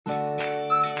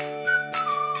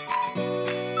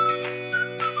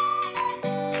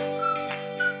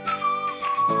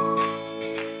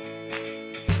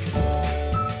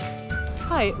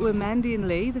Hi, we're Mandy and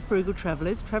Lee, the Frugal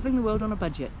Travellers, travelling the world on a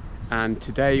budget. And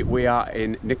today we are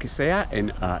in Nicosia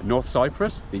in North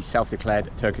Cyprus, the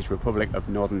self-declared Turkish Republic of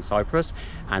Northern Cyprus,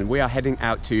 and we are heading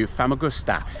out to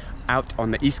Famagusta, out on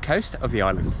the east coast of the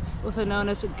island. Also known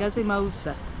as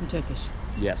Famagusta in Turkish.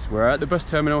 Yes, we're at the bus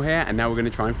terminal here and now we're going to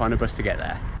try and find a bus to get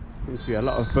there. Seems to be a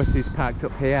lot of buses parked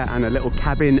up here and a little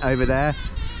cabin over there.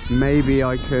 Maybe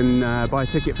I can buy a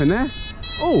ticket from there.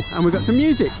 Oh, and we've got some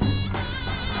music.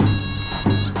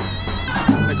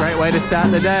 A great way to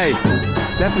start the day.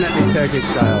 Definitely Turkish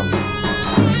style.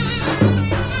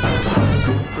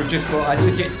 We've just bought our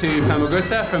tickets to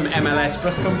Famagusta from MLS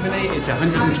Bus Company. It's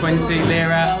 120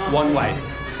 lira one way.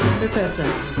 Per person.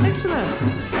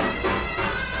 Excellent.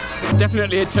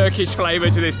 Definitely a Turkish flavour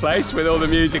to this place with all the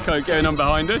music going on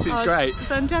behind us. It's great.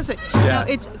 Fantastic. Yeah. Now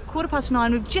it's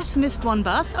 9:15. We've just missed one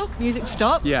bus. Oh, music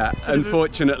stopped. Yeah,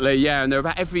 unfortunately, yeah, and they're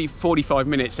about every 45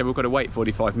 minutes, so we've got to wait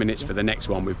 45 minutes for the next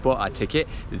one. We've bought our ticket.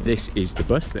 This is the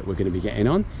bus that we're going to be getting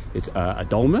on. It's a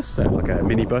dolmus, so like a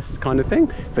minibus kind of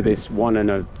thing, for this 1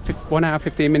 hour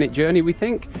 15 minute journey, we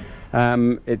think.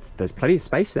 There's plenty of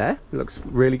space there. It looks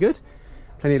really good.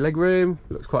 Plenty of leg room,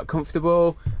 looks quite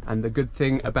comfortable, and the good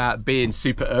thing about being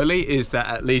super early is that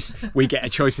at least we get a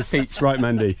choice of seats, right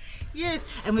Mandy? Yes,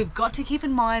 and we've got to keep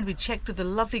in mind, we checked with the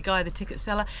lovely guy, the ticket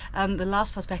seller, the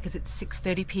last bus back is at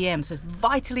 6:30 p.m, so it's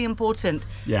vitally important.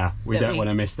 Yeah, we don't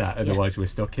want to miss that, otherwise we're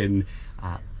stuck in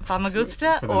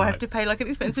Famagusta or have to pay like an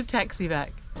expensive taxi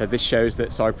back. So this shows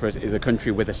that Cyprus is a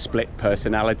country with a split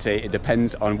personality. It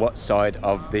depends on what side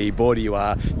of the border you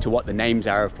are to what the names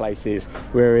are of places.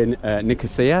 We're in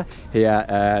Nicosia.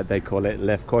 Here they call it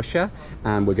Lefkosia,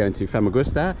 and we're going to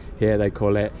Famagusta. Here they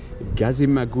call it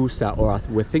Gazimagusa, or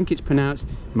we think it's pronounced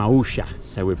Mausha,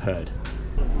 so we've heard.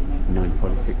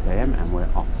 9:46 a.m. and we're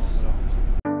off.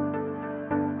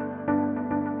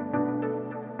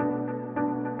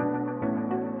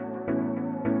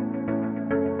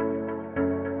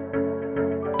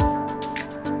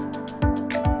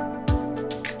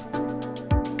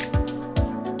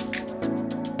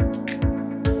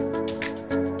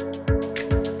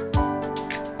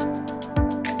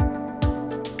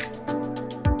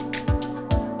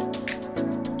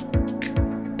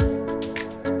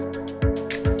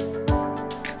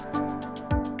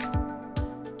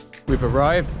 We've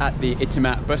arrived at the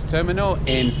Itimat bus terminal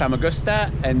in Famagusta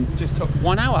and just took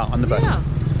 1 hour on the bus. Yeah,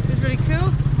 it was really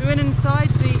cool. We went inside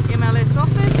the MLS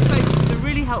office, spoke with a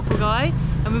really helpful guy,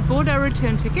 and we've bought our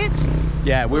return tickets.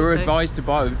 Yeah, we were advised to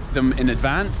buy them in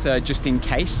advance, just in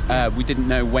case. We didn't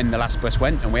know when the last bus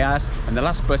went, and we asked, and the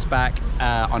last bus back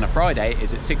on a Friday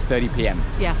is at 6:30 p.m.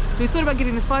 Yeah, so we thought about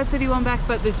getting the 5:31 back,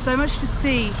 but there's so much to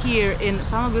see here in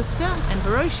Famagusta and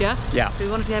Varosha, yeah, so we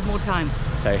wanted to have more time.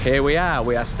 So here we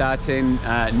are starting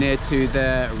near to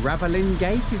the Ravelin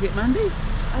Gate, is it Mandy?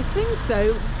 I think so.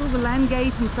 It's called the Land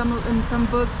Gate in some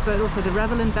books, but also the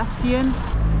Ravelin Bastion.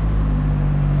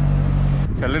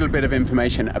 So a little bit of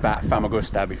information about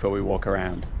Famagusta before we walk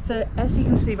around. So as you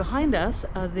can see behind us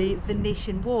are the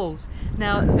Venetian walls.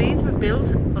 Now these were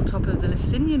built on top of the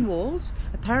Licinian walls.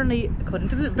 Apparently, according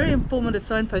to the very informative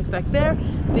signpost back there,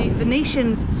 the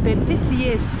Venetians spent 50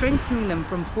 years strengthening them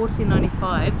from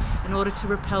 1495 in order to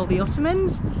repel the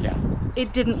Ottomans. Yeah.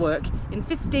 It didn't work. In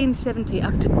 1570,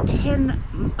 after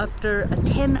a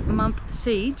 10-month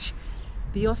siege,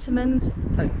 the Ottomans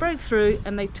broke through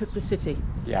and they took the city.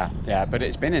 Yeah, but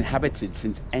it's been inhabited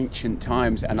since ancient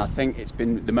times, and I think it's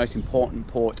been the most important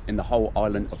port in the whole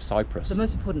island of Cyprus. The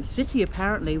most important city,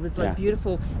 apparently, with like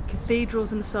beautiful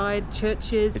cathedrals inside,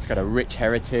 churches. It's got a rich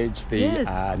heritage. The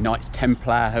Knights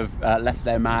Templar have left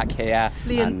their mark here.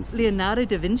 Leonardo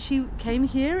da Vinci came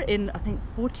here in, I think,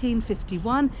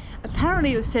 1451.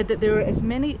 Apparently it was said that there are as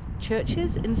many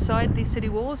churches inside these city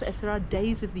walls as there are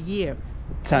days of the year.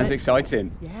 Sounds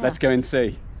exciting. Yeah. Let's go and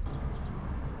see.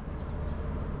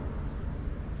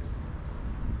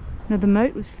 Now the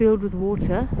moat was filled with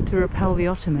water to repel the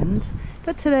Ottomans,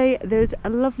 but today there's a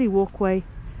lovely walkway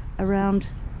around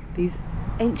these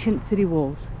ancient city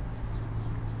walls.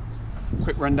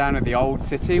 Quick rundown of the old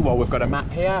city. Well, we've got a map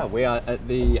here. We are at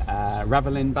the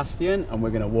Ravelin Bastion, and we're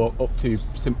going to walk up to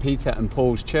St. Peter and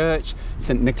Paul's Church,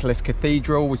 St. Nicholas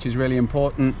Cathedral, which is really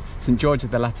important, St. George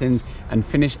of the Latins, and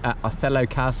finish at Othello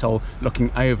Castle,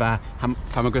 looking over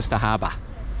Famagusta Harbour.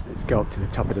 Let's go up to the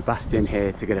top of the bastion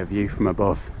here to get a view from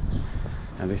above.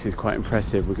 Now this is quite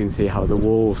impressive. We can see how the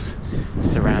walls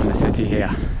surround the city here.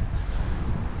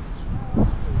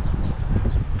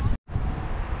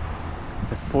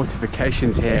 The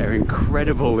fortifications here are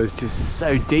incredible. It's just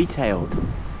so detailed.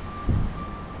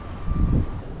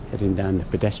 Heading down the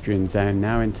pedestrian zone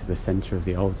now into the centre of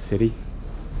the old city.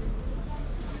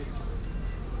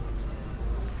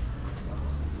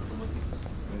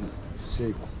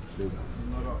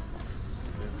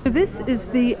 This is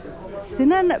the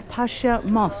Sinan Pasha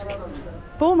Mosque,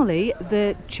 formerly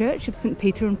the Church of St.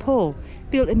 Peter and Paul,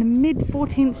 built in the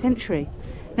mid-14th century.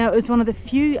 Now, it was one of the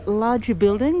few larger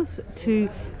buildings to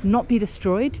not be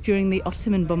destroyed during the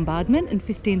Ottoman bombardment in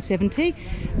 1570.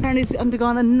 Apparently it's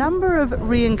undergone a number of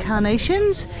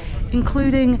reincarnations,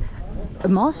 including a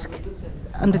mosque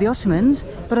under the Ottomans,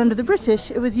 but under the British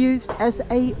it was used as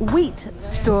a wheat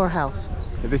storehouse.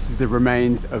 This is the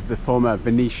remains of the former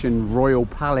Venetian royal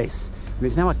palace, and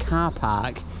it's now a car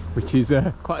park, which is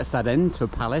quite a sad end to a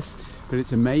palace, but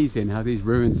it's amazing how these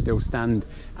ruins still stand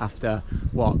after,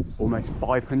 what, almost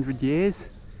 500 years?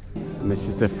 And this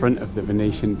is the front of the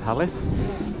Venetian palace,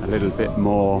 a little bit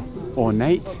more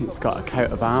ornate. It's got a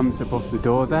coat of arms above the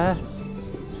door there.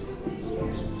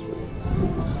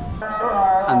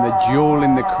 And the jewel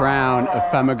in the crown of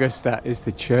Famagusta is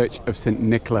the Church of St.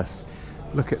 Nicholas.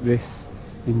 Look at this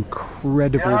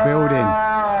incredible building,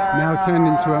 now turned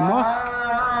into a mosque,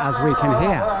 as we can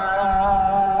hear.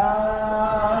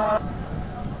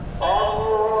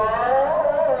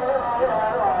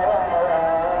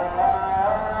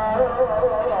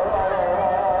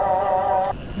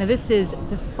 Now this is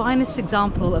the finest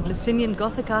example of Licinian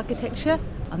Gothic architecture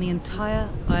on the entire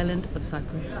island of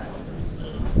Cyprus.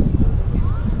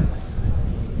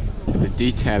 The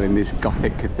detail in this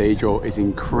Gothic cathedral is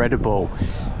incredible.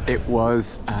 It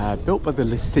was built by the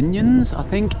Licinians, I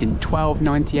think, in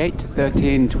 1298 to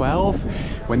 1312.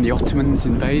 When the Ottomans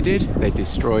invaded, they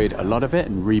destroyed a lot of it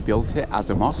and rebuilt it as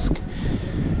a mosque.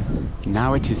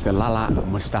 Now it is the Lala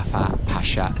Mustafa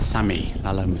Pasha Sami,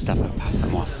 Lala Mustafa Pasha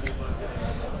Mosque.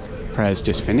 Prayer's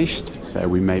just finished, so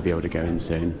we may be able to go in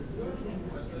soon.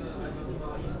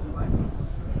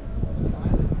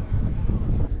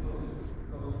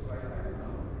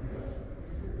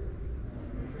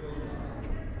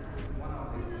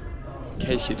 In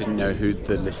case you didn't know who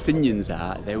the Licinians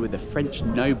are, they were the French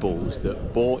nobles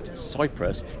that bought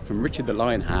Cyprus from Richard the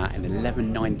Lionheart in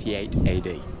 1198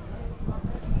 AD.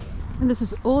 And this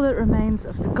is all that remains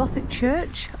of the Gothic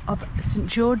church of St.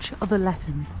 George of the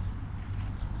Latins.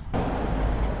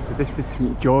 So this is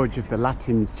St. George of the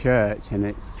Latins church, and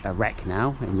it's a wreck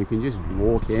now, and you can just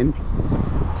walk in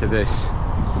to this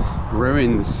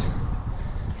ruins.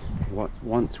 What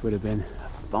once would have been a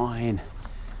fine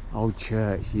old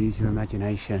church. Use your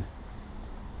imagination.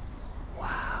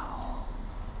 Wow.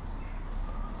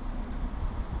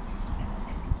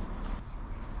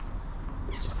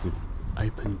 It's just an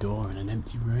open door and an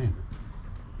empty room.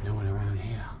 No one around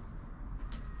here.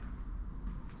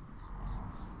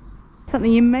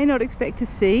 Something you may not expect to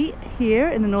see here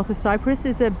in the north of Cyprus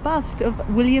is a bust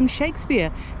of William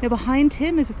Shakespeare. Now behind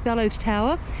him is Othello's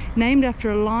Tower, named after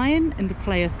a lion in the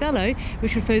play Othello,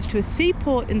 which refers to a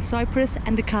seaport in Cyprus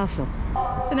and a castle.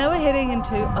 So now we're heading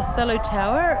into Othello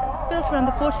Tower, built around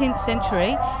the 14th century.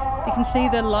 You can see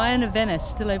the Lion of Venice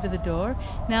still over the door.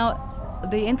 Now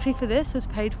the entry for this was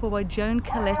paid for by Joan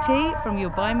Coletti from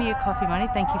your Buy Me a Coffee money.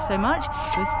 Thank you so much.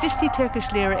 It was 50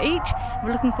 Turkish lira each.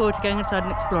 We're looking forward to going inside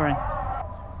and exploring.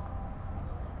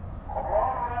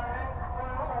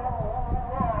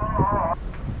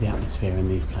 The atmosphere in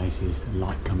these places, the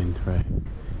light coming through.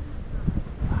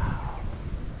 Wow.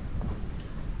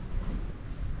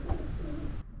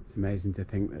 It's amazing to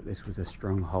think that this was a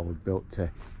stronghold built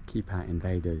to keep out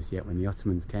invaders, yet when the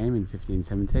Ottomans came in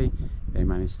 1570, they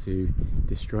managed to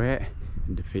destroy it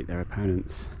and defeat their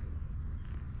opponents.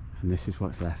 And this is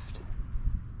what's left.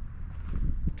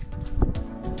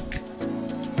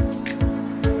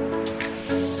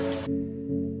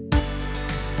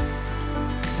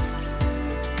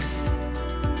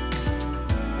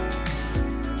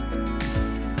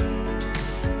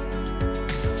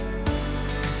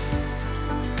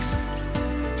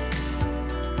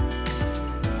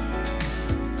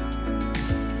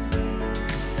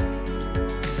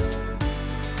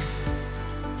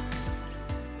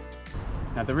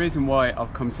 Now the reason why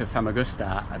I've come to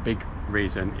Famagusta, a big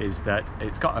reason, is that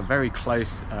it's got a very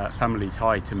close family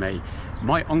tie to me.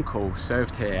 My uncle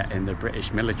served here in the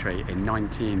British military in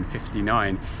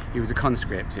 1959. He was a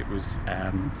conscript. It was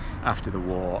after the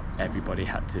war, everybody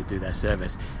had to do their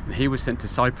service, and he was sent to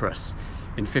Cyprus.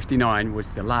 In 59 was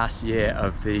the last year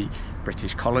of the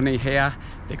British colony here.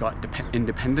 They got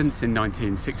independence in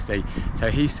 1960, so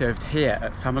he served here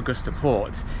at Famagusta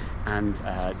port, and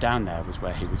down there was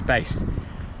where he was based.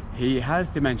 He has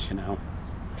dementia now.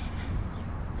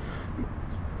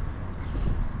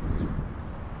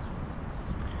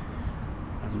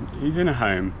 And he's in a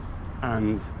home,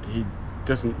 and he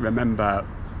doesn't remember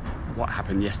what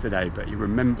happened yesterday, but he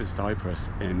remembers Cyprus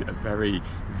in a very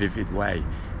vivid way,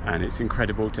 and it's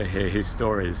incredible to hear his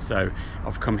stories. So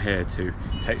I've come here to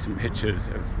take some pictures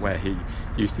of where he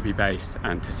used to be based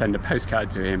and to send a postcard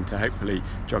to him to hopefully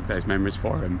jog those memories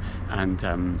for him, and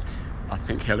I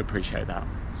think he'll appreciate that.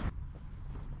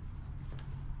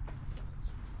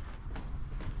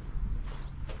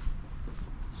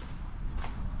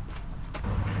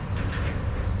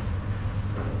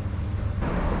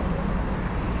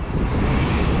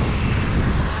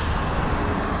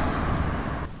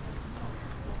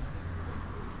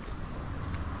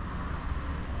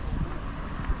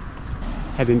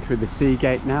 Heading through the sea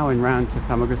gate now and round to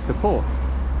Famagusta port.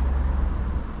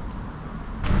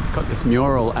 Got this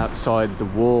mural outside the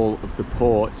wall of the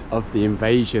port of the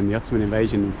invasion, the Ottoman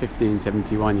invasion in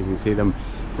 1571. You can see them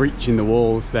breaching the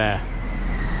walls there.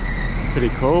 It's pretty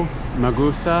cool.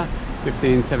 Famagusta,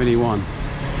 1571.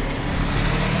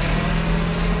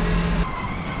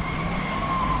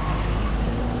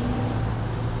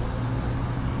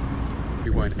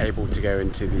 Able to go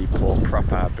into the port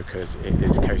proper because it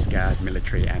is Coast Guard,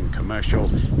 military and commercial,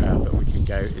 but we can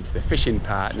go into the fishing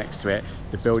part next to it.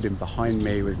 The building behind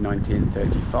me was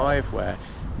 1935, where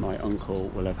my uncle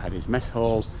will have had his mess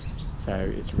hall, so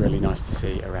it's really nice to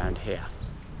see around here.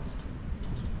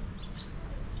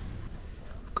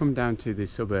 Come down to the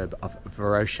suburb of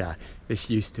Varosha.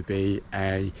 This used to be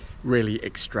a really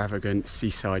extravagant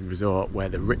seaside resort where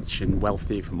the rich and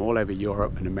wealthy from all over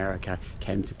Europe and America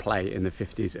came to play in the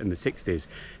 50s and the 60s.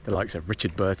 The likes of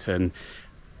Richard Burton,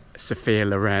 Sophia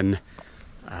Loren,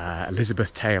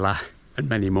 Elizabeth Taylor and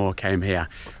many more came here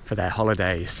for their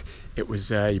holidays. It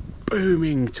was a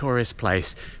booming tourist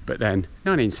place, but then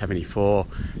 1974,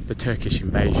 the Turkish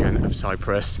invasion of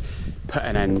Cyprus put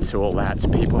an end to all that.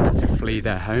 People had to flee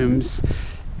their homes.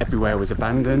 Everywhere was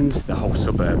abandoned, the whole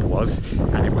suburb was,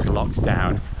 and it was locked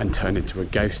down and turned into a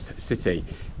ghost city.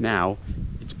 Now,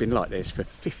 it's been like this for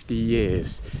 50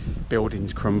 years.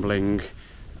 Buildings crumbling,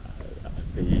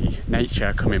 the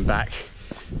nature coming back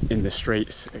in the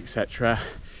streets, etc.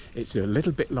 It's a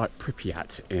little bit like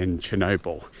Pripyat in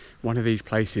Chernobyl, one of these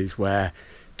places where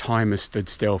time has stood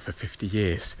still for 50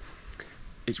 years.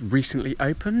 It's recently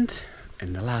opened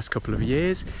in the last couple of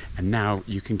years, and now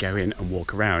you can go in and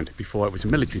walk around. Before it was a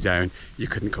military zone, you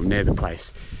couldn't come near the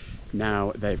place.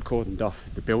 Now they've cordoned off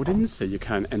the buildings, so you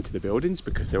can't enter the buildings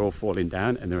because they're all falling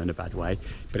down and they're in a bad way.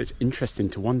 But it's interesting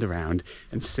to wander around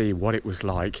and see what it was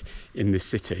like in this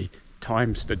city.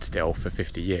 Time stood still for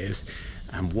 50 years,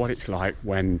 and what it's like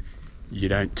when you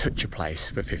don't touch a place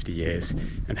for 50 years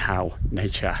and how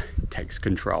nature takes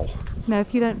control. Now,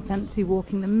 if you don't fancy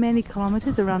walking the many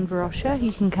kilometres around Varosha,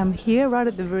 you can come here right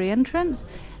at the very entrance,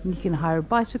 and you can hire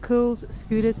bicycles,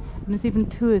 scooters, and there's even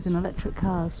tours in electric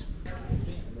cars.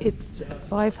 It's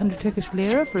 500 Turkish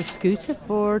lira for a scooter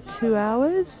for 2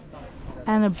 hours,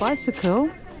 and a bicycle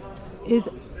is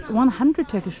 100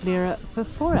 Turkish lira for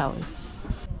 4 hours.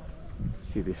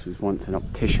 See, this was once an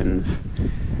optician's.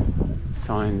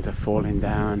 Signs are falling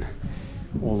down,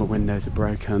 all the windows are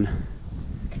broken,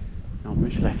 not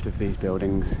much left of these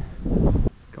buildings.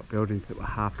 Got buildings that were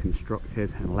half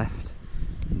constructed and left,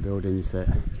 and buildings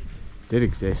that did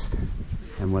exist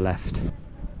and were left.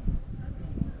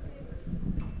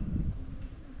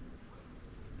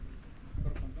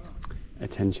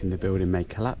 Attention, the building may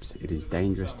collapse. It is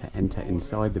dangerous to enter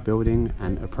inside the building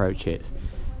and approach it.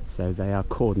 So they are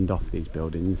cordoned off, these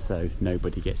buildings, so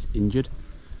nobody gets injured.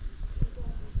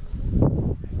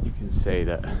 You can see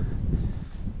that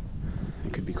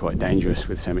it could be quite dangerous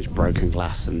with so much broken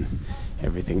glass and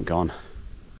everything gone.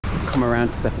 Come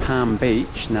around to the Palm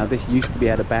Beach. Now this used to be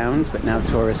out of bounds, but now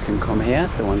tourists can come here,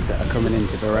 the ones that are coming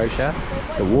into Varosha.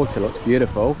 The water looks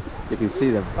beautiful. You can see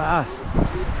the vast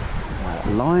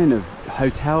line of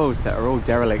hotels that are all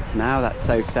derelict now. That's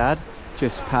so sad.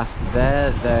 Just past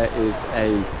there is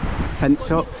a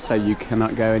fence up, so you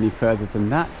cannot go any further than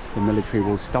that. The military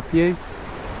will stop you,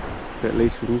 but at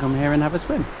least we can come here and have a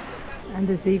swim. And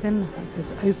there's even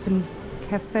this open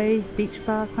cafe, beach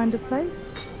bar kind of place.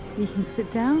 You can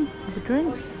sit down, have a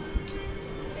drink,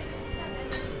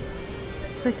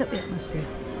 soak up the atmosphere.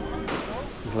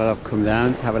 Well, I've come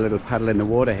down to have a little paddle in the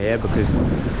water here because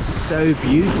it's so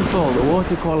beautiful, the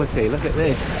water quality. Look at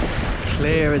this,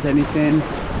 clear as anything,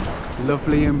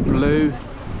 lovely and blue.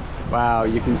 Wow,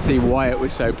 you can see why it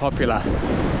was so popular.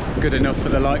 Good enough for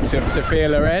the likes of Sophia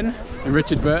Loren and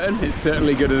Richard Burton. It's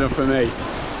certainly good enough for me.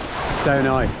 So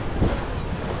nice.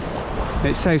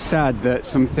 It's so sad that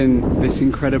something this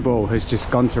incredible has just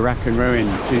gone to rack and ruin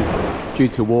due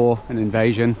to war and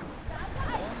invasion.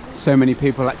 So many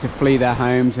people had to flee their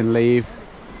homes and leave.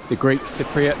 The Greek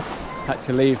Cypriots had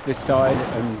to leave this side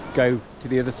and go to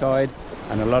the other side,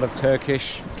 and a lot of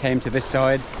Turkish came to this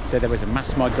side, so there was a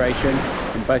mass migration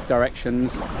in both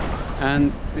directions,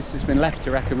 and this has been left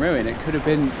to rack and ruin. It could have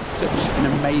been such an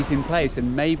amazing place,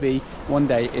 and maybe one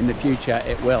day in the future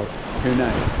it will. Who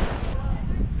knows?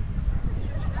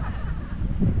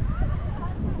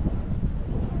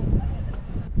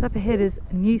 So up ahead is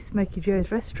a new Smoky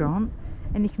Joe's restaurant,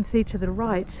 and you can see to the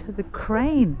right the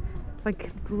crane, like,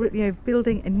 you know,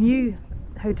 building a new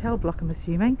hotel block, I'm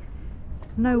assuming.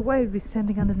 No way we'd be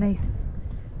standing underneath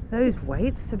those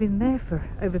weights. They've been there for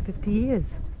over 50 years.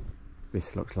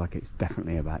 This looks like it's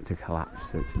definitely about to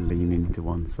collapse, so it's leaning to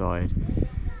one side.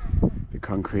 The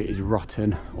concrete is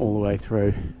rotten all the way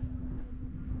through.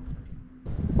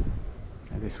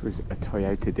 Now, this was a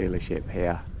Toyota dealership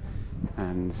here,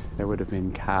 and there would have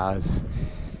been cars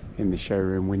in the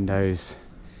showroom windows,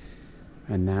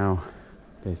 and now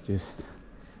there's just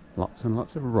lots and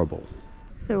lots of rubble.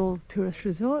 So all tourist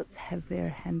resorts have their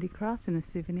handicrafts and their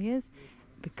souvenirs.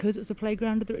 Because it was a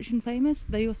playground of the rich and famous,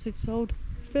 they also sold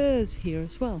furs here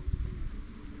as well.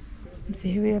 And so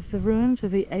here we have the ruins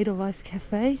of the Edelweiss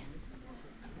Cafe.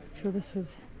 I'm sure this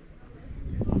was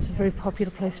once a very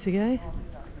popular place to go.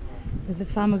 With the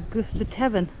Famagusta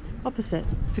Tavern opposite.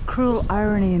 It's a cruel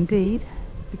irony indeed.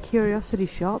 The curiosity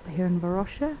shop here in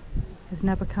Varosha has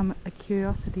now become a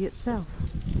curiosity itself.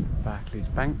 Barclays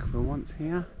Bank were once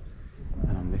here,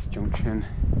 and on this junction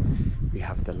we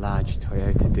have the large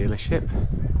Toyota dealership.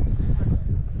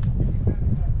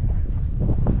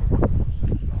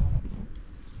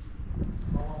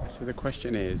 So the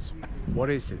question is, what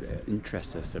is it that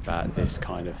interests us about this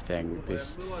kind of thing,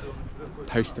 this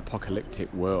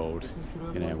post-apocalyptic world,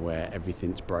 you know, where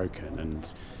everything's broken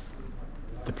and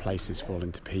the places fall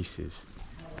into pieces?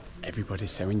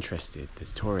 Everybody's so interested.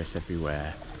 There's tourists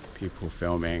everywhere, people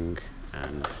filming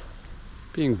and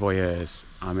being voyeurs.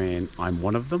 I mean, I'm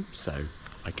one of them, so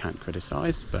I can't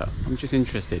criticise, but I'm just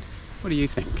interested. What do you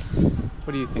think?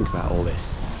 What do you think about all this?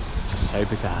 It's just so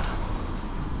bizarre.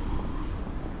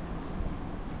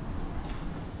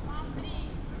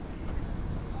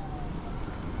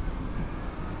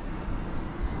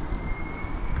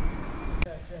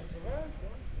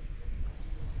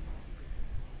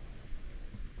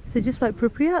 So just like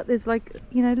Pripyat, there's like,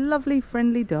 you know, lovely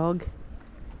friendly dog.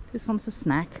 Just wants a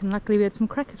snack, and luckily we had some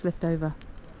crackers left over.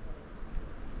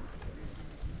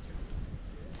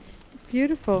 It's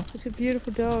beautiful, such a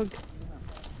beautiful dog.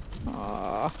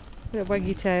 Aww, that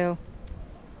waggy tail.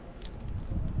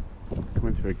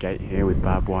 Coming through a gate here with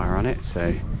barbed wire on it,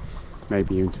 so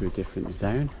maybe into a different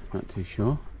zone, not too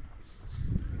sure.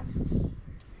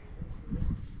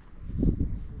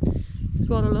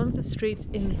 Well, a lot of the streets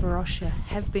in Varosha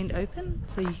have been open,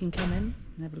 so you can come in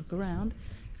and have a look around.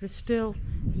 There are still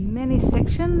many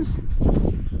sections,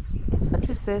 such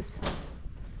as this,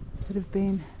 that have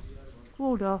been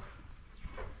walled off,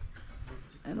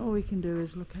 and all we can do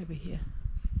is look over here.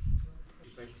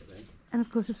 And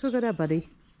of course we've still got our buddy,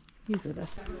 he's with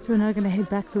us. So we're now going to head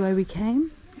back the way we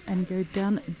came and go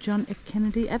down John F.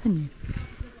 Kennedy Avenue.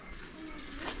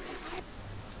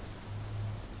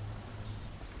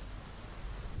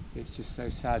 It's just so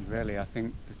sad, really. I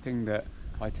think the thing that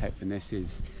I take from this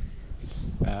is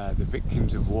the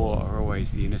victims of war are always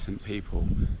the innocent people,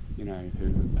 you know,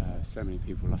 who so many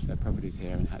people lost their properties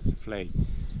here and had to flee,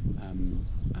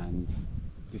 and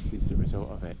this is the result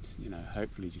of it. You know,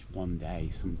 hopefully just one day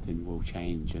something will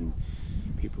change and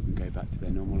people can go back to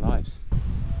their normal lives.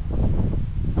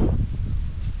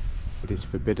 It is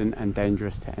forbidden and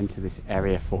dangerous to enter this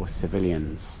area for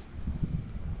civilians.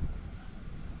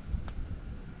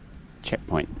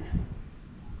 Checkpoint.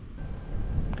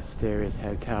 Asteria's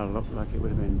hotel looked like it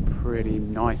would have been pretty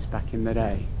nice back in the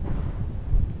day.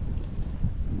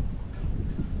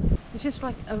 It's just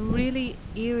like a really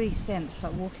eerie sense,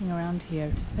 like walking around here,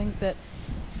 to think that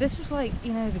this was like,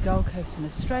 you know, the Gold Coast in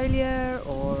Australia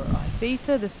or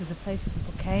Ibiza. This was a place where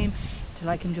people came to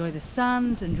like enjoy the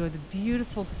sun, to enjoy the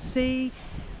beautiful sea,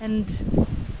 and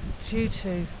due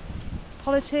to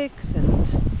politics and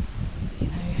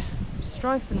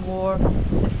strife and war,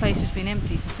 this place has been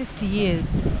empty for 50 years,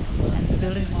 and the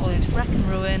buildings have fallen into rack and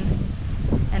ruin,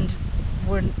 and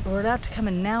we're allowed to come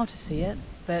in now to see it,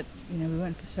 but you know, we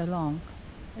weren't for so long.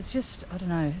 It's just, I don't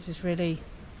know, it's just really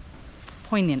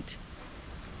poignant,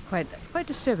 quite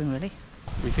disturbing really.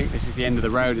 We think this is the end of the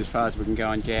road as far as we can go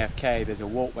on JFK. There's a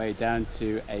walkway down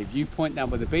to a viewpoint down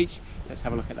by the beach. Let's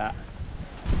have a look at that.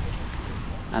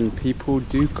 And people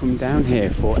do come down here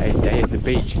for a day at the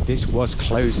beach. This was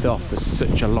closed off for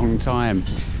such a long time,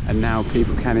 and now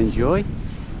people can enjoy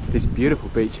this beautiful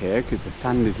beach here because the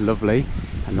sand is lovely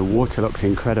and the water looks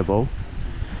incredible.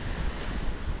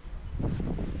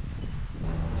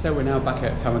 So we're now back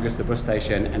at Famagusta bus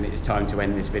station and it's time to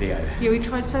end this video. Yeah, we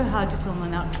tried so hard to film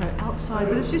an outro outside,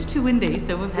 but it's just too windy,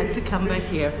 so we've had to come back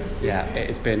here. Yeah, it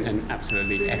has been an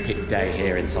absolutely epic day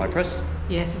here in Cyprus.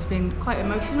 Yes, it's been quite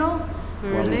emotional.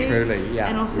 Well and truly, yeah.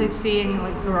 And also seeing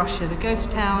like Varosha, the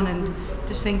ghost town, and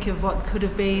just think of what could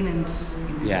have been. And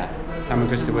yeah,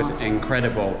 Famagusta was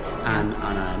incredible. And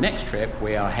on our next trip,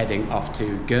 we are heading off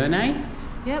to Gurney.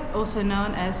 Yep, also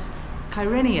known as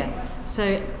Kyrenia. So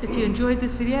if you enjoyed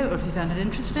this video, or if you found it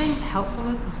interesting, helpful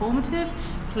and informative,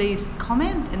 please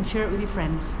comment and share it with your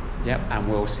friends. Yep,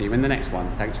 and we'll see you in the next one.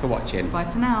 Thanks for watching. Bye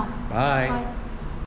for now. Bye. Bye.